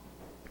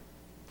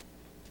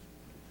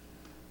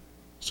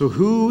So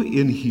who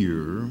in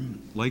here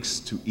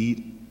likes to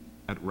eat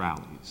at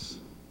rallies?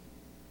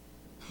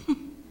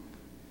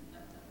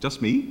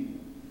 Just me?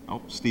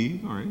 Oh,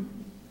 Steve, all right.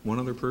 One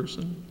other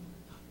person?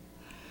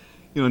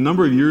 You know, a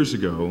number of years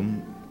ago,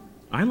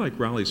 I like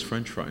Rally's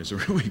French fries. They're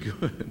really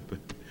good. But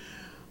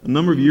a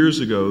number of years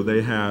ago,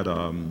 they had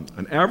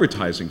an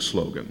advertising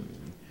slogan,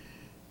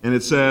 and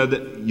it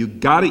said, "You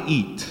gotta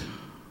eat."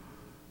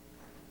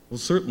 Well,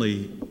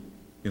 certainly,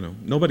 you know,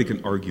 nobody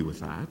can argue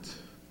with that.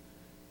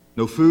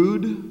 No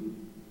food,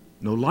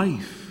 no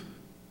life.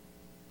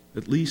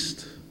 At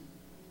least,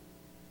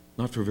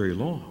 not for very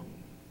long.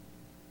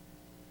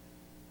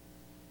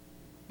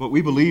 But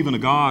we believe in a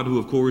God who,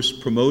 of course,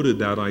 promoted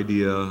that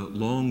idea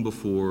long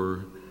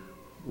before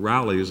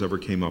Rallies ever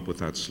came up with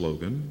that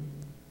slogan.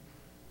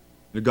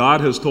 God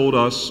has told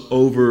us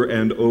over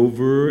and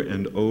over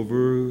and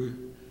over,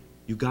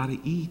 you got to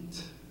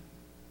eat.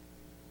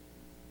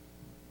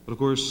 But of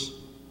course,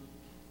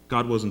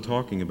 God wasn't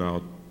talking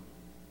about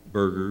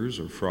burgers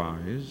or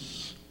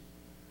fries.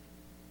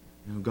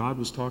 You know, God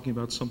was talking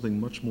about something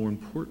much more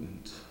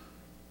important.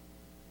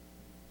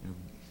 You know,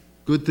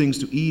 good things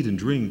to eat and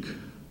drink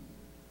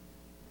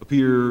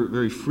appear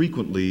very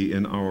frequently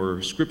in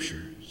our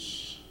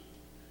scriptures.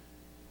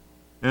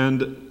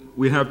 And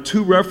we have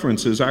two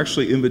references,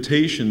 actually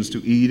invitations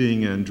to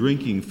eating and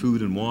drinking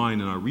food and wine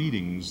in our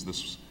readings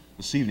this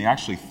evening.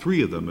 Actually,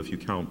 three of them if you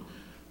count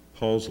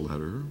Paul's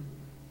letter.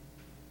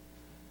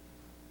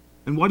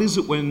 And what is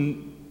it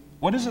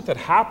that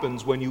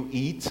happens when you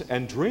eat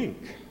and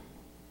drink?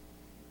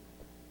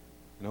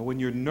 You know, when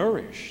you're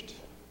nourished,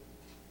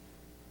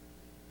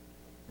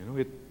 you know,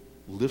 it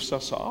lifts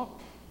us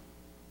up.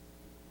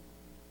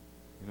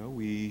 You know,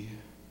 we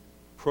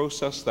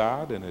process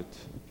that and it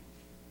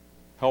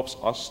helps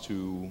us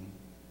to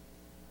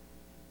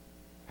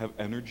have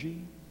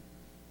energy.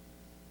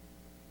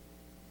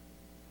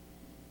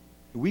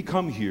 We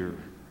come here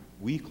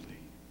weekly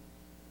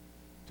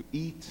to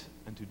eat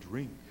and to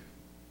drink.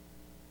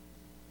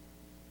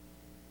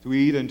 To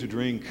eat and to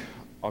drink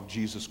of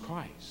Jesus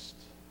Christ.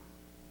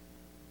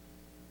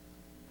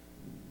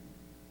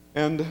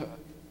 And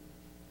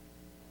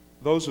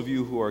those of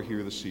you who are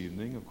here this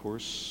evening, of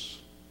course,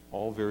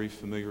 all very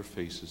familiar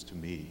faces to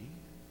me.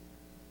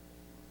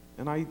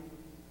 And I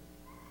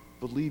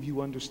believe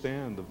you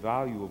understand the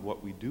value of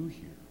what we do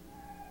here.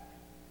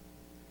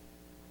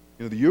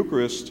 You know, the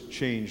Eucharist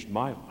changed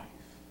my life.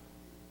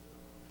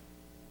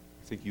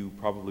 I think you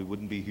probably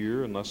wouldn't be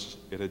here unless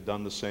it had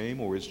done the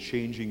same or is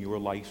changing your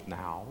life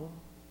now.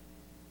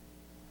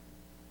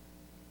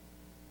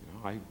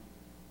 You know,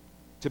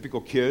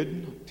 typical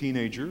kid,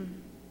 teenager,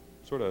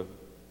 sort of,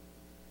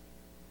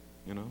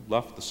 you know,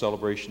 left the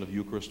celebration of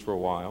Eucharist for a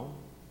while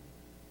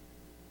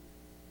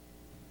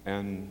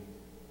and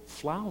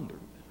floundered.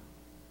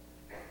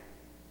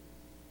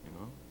 You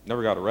know,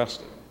 never got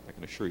arrested, I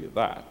can assure you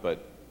that.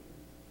 But,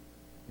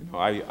 you know,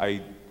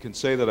 I can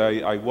say that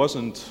I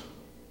wasn't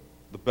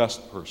the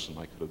best person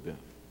I could have been.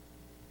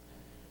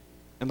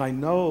 And I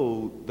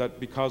know that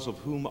because of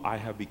whom I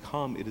have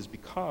become, it is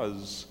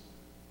because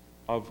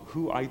of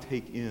who I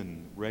take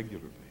in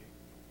regularly.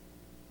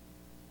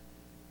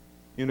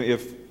 You know,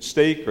 if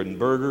steak and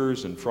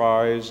burgers and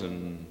fries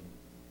and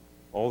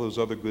all those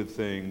other good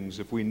things,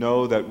 if we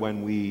know that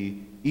when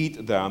we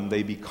eat them,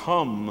 they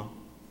become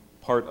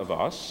part of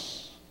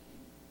us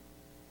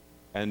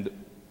and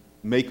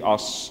make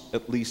us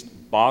at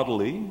least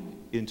bodily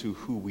into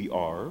who we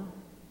are,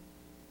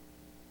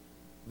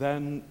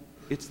 then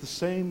it's the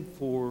same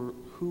for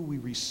who we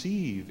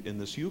receive in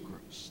this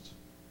Eucharist.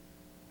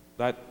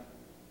 That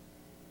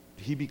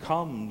he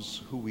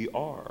becomes who we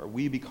are.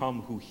 We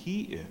become who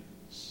he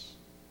is.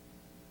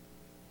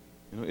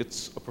 You know,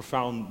 it's a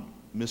profound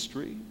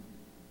mystery,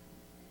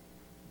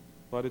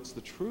 but it's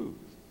the truth.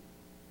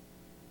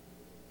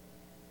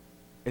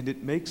 And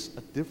it makes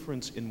a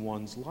difference in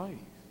one's life.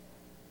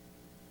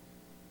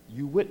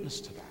 You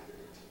witness to that.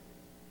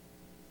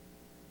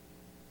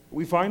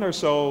 We find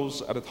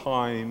ourselves at a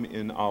time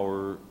in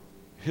our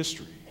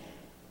history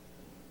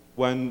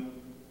when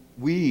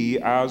we,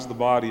 as the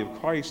body of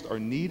Christ, are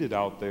needed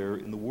out there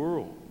in the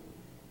world.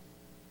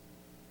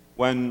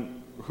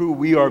 When who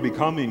we are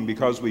becoming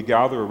because we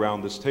gather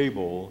around this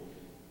table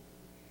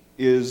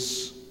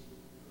is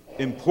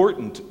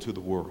important to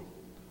the world.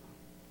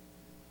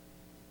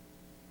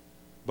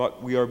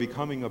 But we are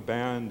becoming a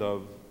band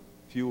of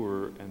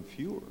fewer and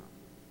fewer.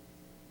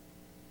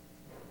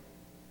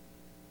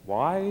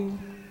 Why?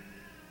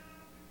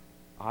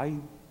 I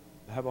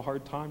have a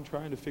hard time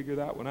trying to figure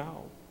that one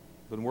out.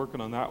 Been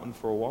working on that one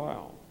for a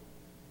while.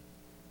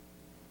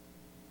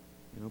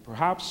 You know,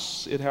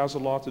 perhaps it has a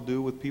lot to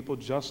do with people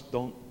just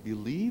don't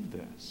believe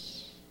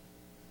this.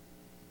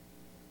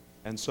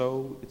 And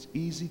so it's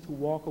easy to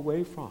walk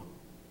away from.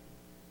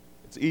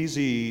 It's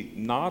easy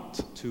not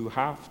to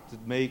have to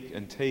make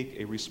and take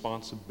a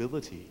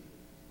responsibility.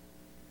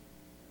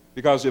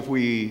 Because if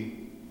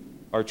we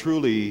are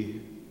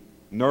truly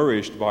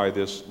nourished by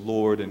this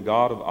Lord and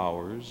God of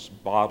ours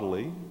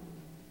bodily,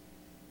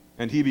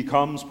 and he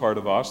becomes part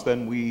of us,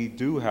 then we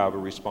do have a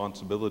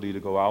responsibility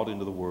to go out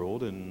into the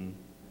world and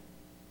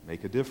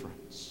make a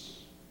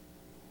difference.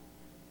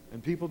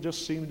 And people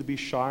just seem to be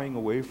shying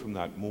away from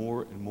that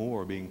more and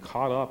more, being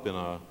caught up in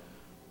a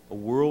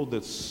world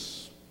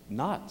that's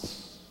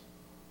nuts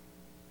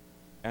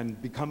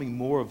and becoming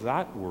more of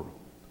that world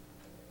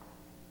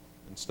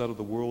instead of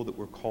the world that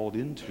we're called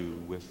into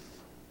with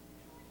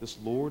this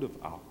Lord of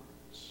ours.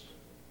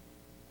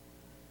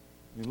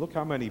 I mean, look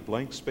how many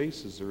blank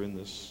spaces are in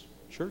this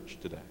church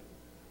today.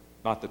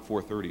 Not that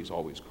 4:30 is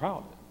always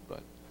crowded,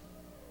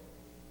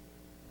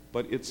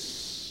 but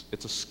it's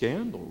a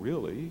scandal,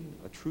 really,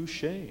 a true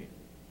shame.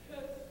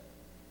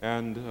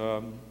 And,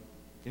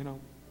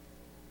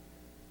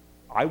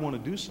 I want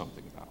to do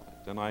something about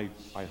it, and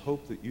I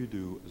hope that you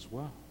do as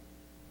well.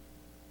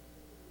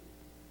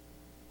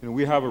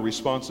 We have a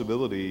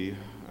responsibility,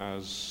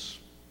 as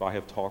I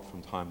have talked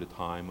from time to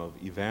time, of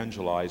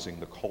evangelizing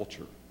the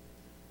culture,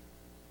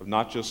 of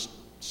not just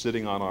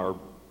sitting on our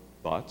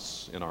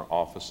butts in our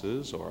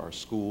offices or our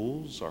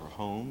schools, our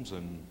homes,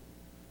 and,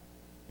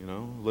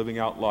 living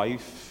out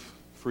life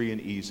free and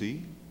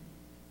easy,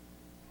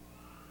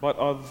 but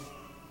of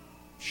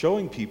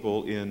showing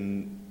people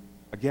in,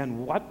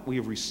 again, what we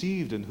have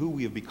received and who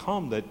we have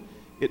become, that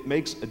it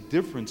makes a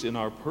difference in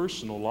our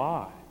personal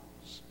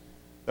lives,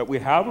 that we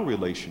have a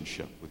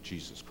relationship with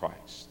Jesus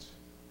Christ,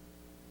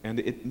 and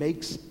it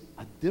makes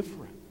a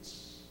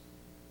difference.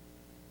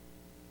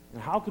 And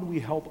how can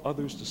we help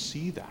others to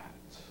see that?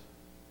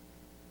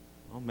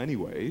 Well, many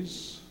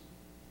ways.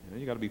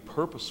 You got to be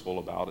purposeful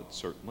about it,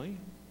 certainly.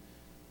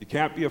 You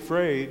can't be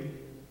afraid.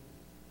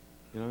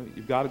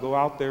 You've got to go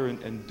out there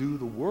and do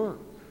the work.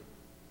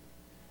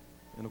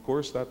 And of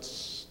course,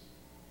 that's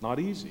not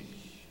easy.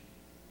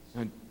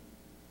 And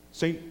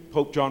St.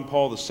 Pope John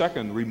Paul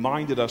II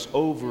reminded us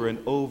over and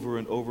over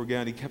and over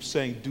again. He kept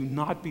saying, do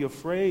not be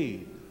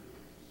afraid.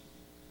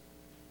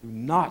 Do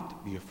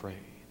not be afraid.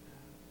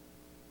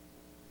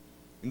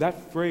 And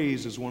that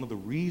phrase is one of the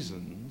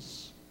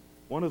reasons,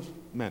 one of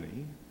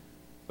many,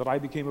 that I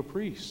became a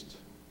priest.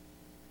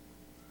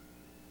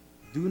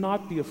 Do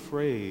not be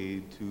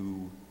afraid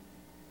to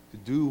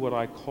do what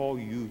I call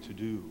you to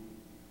do,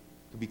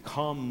 to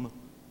become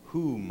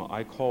whom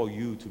I call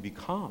you to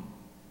become.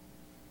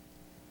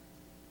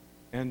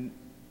 And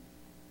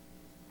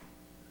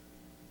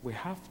we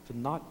have to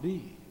not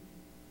be.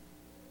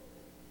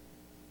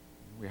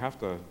 We have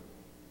to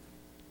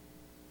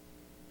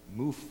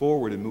move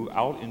forward and move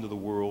out into the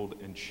world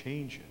and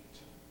change it.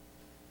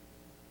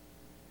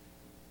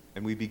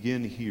 And we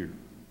begin here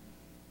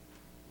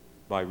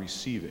by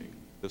receiving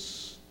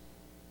this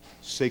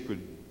sacred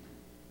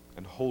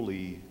and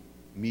holy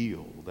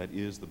meal that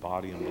is the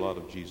body and blood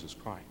of Jesus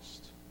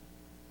Christ,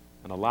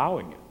 and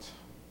allowing it,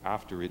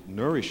 after it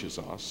nourishes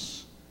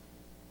us,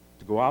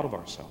 to go out of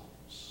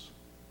ourselves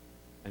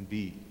and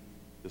be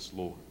this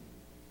Lord.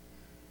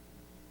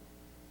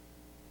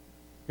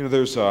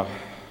 There's a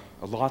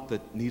lot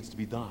that needs to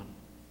be done.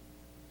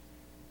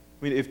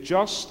 I mean, if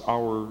just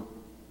our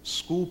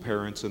school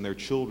parents and their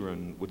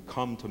children would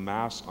come to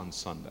Mass on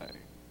Sunday,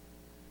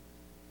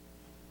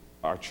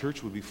 our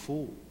church would be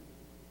full.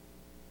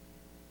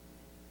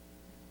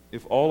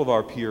 If all of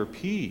our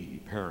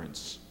PRP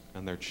parents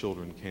and their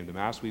children came to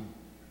Mass, we'd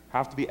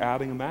have to be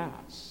adding a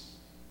Mass.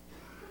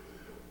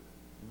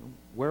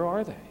 Where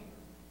are they?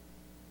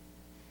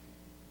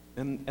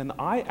 And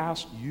I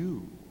ask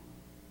you,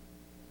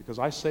 because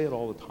I say it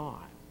all the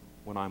time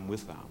when I'm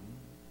with them,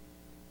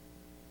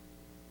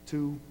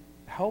 to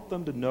help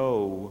them to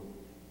know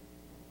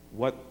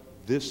what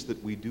this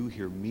that we do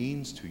here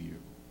means to you,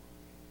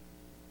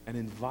 and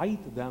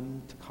invite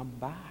them to come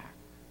back.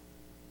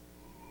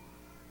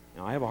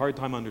 I have a hard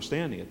time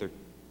understanding it. Their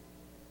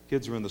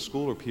kids are in the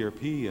school or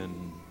PRP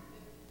and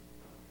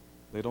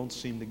they don't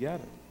seem to get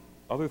it.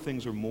 Other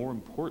things are more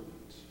important.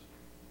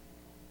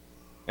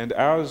 And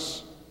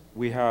as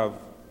we have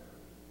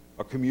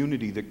a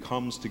community that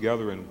comes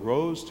together and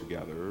grows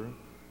together,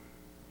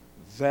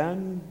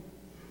 then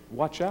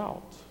watch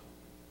out.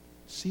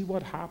 See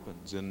what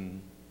happens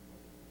in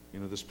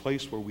this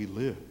place where we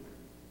live.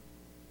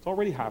 It's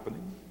already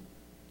happening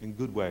in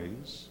good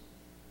ways,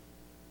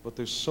 but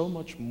there's so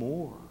much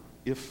more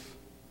if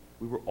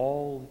we were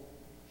all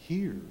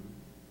here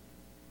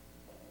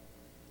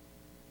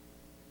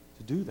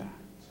to do that.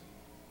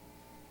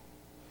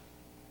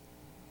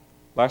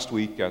 Last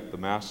week at the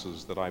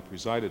Masses that I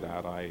presided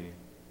at, I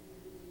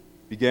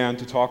began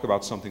to talk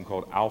about something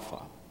called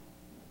Alpha.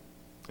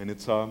 And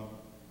it's a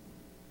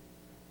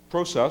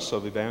process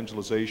of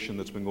evangelization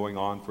that's been going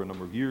on for a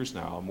number of years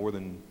now. More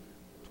than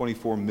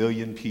 24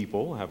 million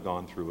people have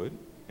gone through it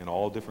in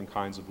all different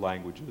kinds of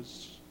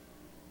languages.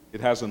 It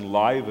has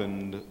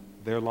enlivened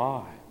their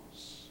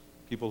lives.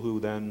 People who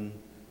then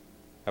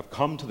have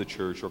come to the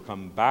church or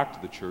come back to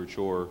the church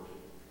or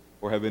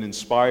have been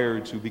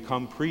inspired to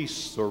become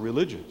priests or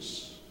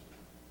religious.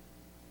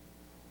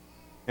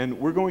 And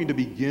we're going to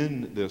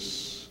begin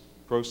this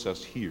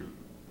process here.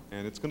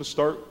 And it's going to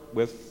start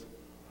with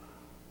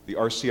the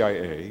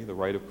RCIA, the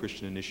Rite of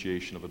Christian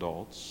Initiation of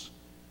Adults.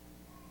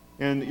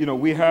 And,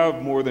 we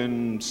have more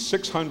than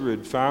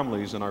 600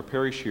 families in our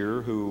parish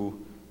here who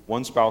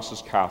one spouse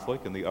is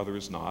Catholic and the other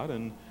is not.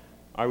 And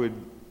I would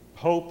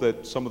hope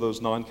that some of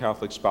those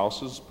non-Catholic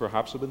spouses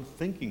perhaps have been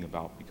thinking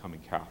about becoming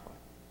Catholic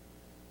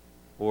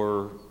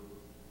or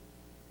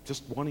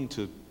just wanting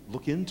to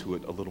look into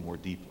it a little more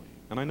deeply.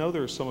 And I know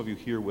there are some of you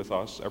here with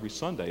us every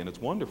Sunday, and it's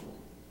wonderful.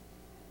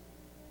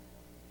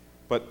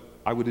 But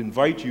I would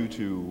invite you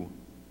to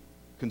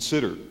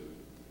consider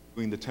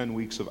doing the 10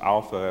 weeks of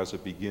Alpha as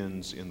it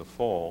begins in the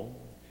fall.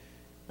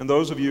 And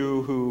those of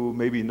you who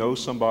maybe know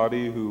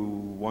somebody who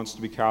wants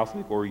to be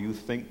Catholic or you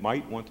think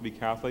might want to be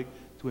Catholic,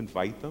 to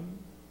invite them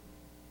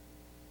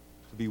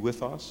to be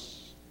with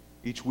us.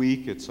 Each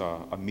week it's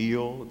a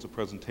meal, it's a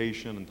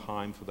presentation and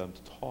time for them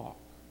to talk.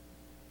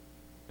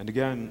 And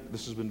again,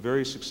 this has been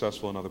very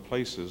successful in other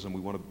places, and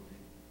we want to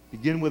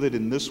begin with it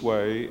in this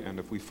way, and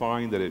if we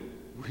find that it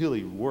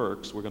really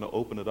works, we're going to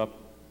open it up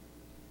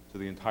to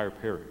the entire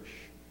parish.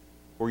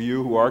 For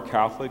you who are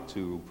Catholic,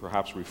 to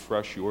perhaps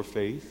refresh your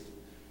faith.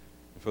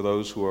 And for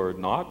those who are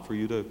not, for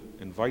you to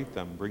invite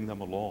them, bring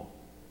them along.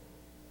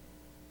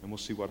 And we'll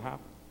see what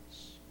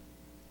happens.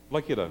 I'd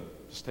like you to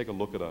just take a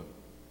look at a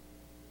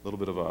little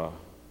bit of a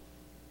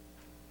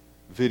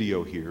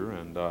video here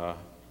and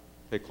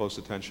pay close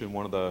attention.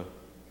 One of the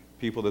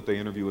people that they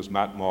interview is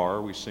Matt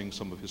Maher. We sing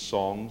some of his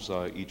songs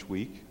each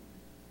week,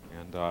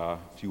 and a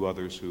few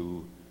others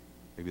who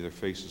maybe their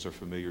faces are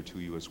familiar to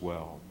you as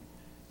well.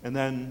 And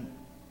then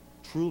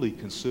truly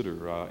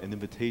consider an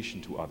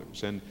invitation to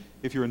others. And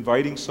if you're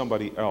inviting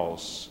somebody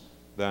else,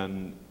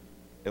 then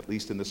at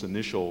least in this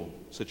initial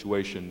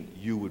situation,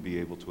 you would be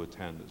able to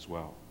attend as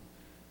well.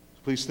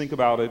 So please think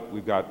about it.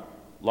 We've got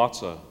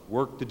lots of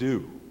work to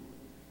do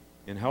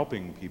in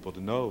helping people to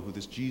know who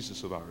this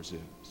Jesus of ours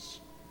is,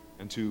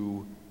 and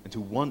to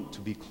want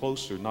to be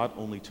closer not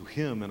only to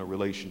him in a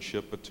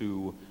relationship, but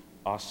to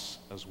us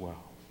as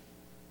well.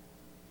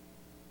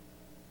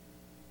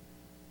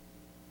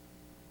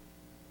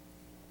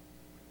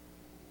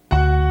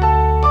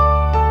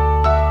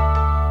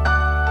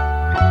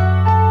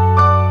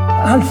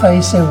 Alpha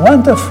is a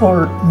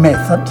wonderful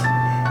method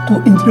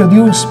to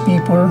introduce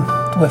people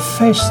to a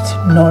first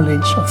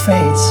knowledge of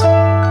faith.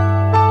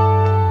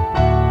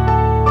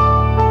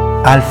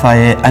 Alfa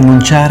è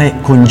annunciare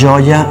con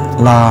gioia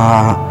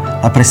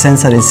la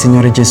presenza del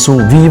Signore Gesù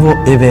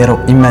vivo e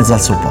vero in mezzo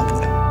al suo popolo.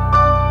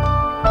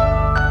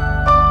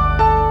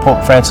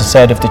 Pope Francis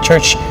said if the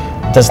church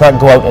does not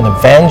go out and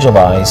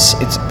evangelize,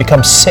 it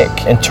becomes sick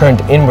and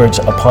turned inwards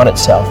upon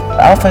itself.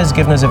 Alpha has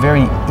given us a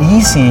very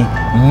easy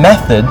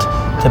method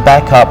to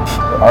back up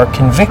our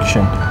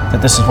conviction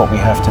that this is what we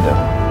have to do.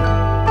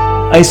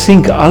 I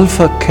think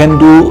Alpha can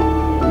do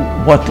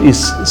what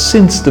is,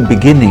 since the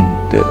beginning,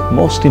 the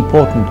most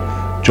important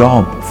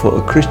job for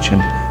a Christian: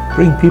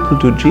 bring people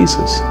to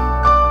Jesus.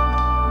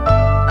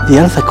 The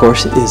Alpha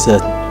course is a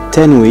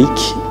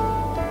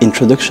 10-week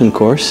introduction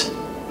course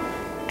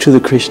to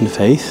the Christian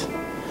faith,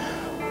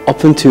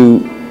 open to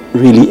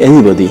really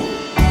anybody.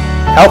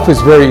 Alpha is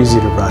very easy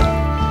to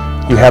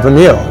run. You have a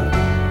meal,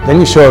 then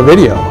you show a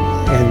video,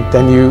 and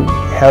then you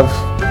have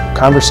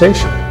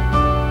conversation.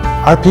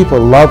 Our people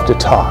love to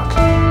talk.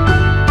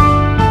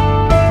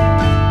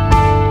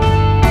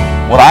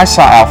 What I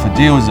saw Alpha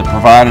do is it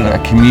provided a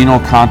communal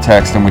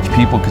context in which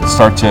people could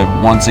start to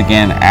once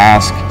again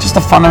ask just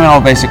the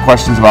fundamental basic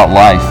questions about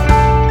life.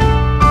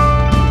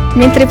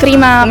 Mentre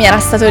prima mi era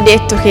stato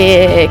detto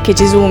che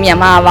Gesù mi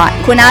amava,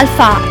 con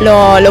Alpha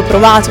l'ho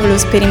provato, l'ho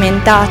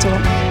sperimentato.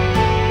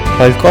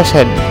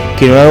 Qualcosa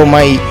che non avevo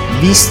mai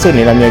visto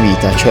nella mia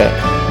vita, cioè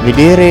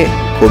vedere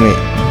come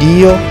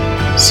Dio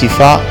si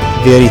fa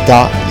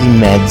verità in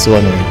mezzo a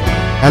noi.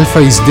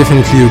 Alpha is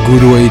definitely a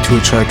good way to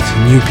attract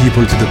new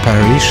people to the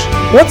parish.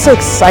 What's so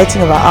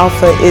exciting about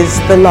Alpha is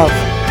the love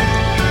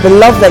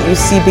that you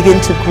see begin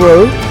to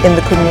grow in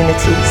the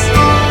communities.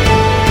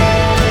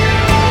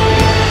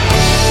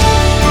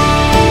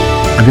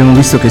 Abbiamo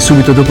visto che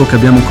subito dopo che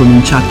abbiamo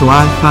cominciato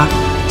Alpha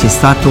c'è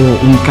stato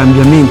un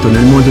cambiamento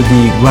nel modo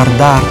di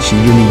guardarci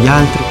gli uni gli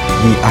altri,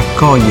 di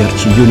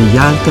accoglierci gli uni gli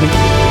altri.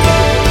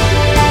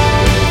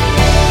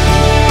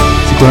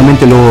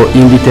 Sicuramente lo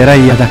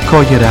inviterei ad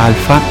accogliere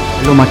Alpha,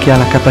 ma che ha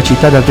la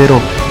capacità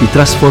davvero di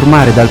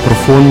trasformare dal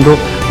profondo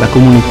la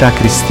comunità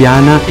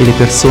cristiana e le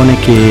persone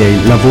che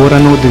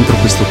lavorano dentro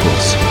questo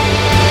corso.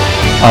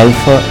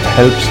 Alpha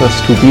helps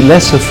us to be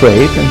less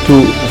afraid and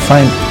to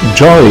find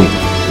joy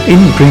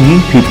in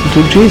bringing people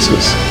to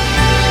Jesus.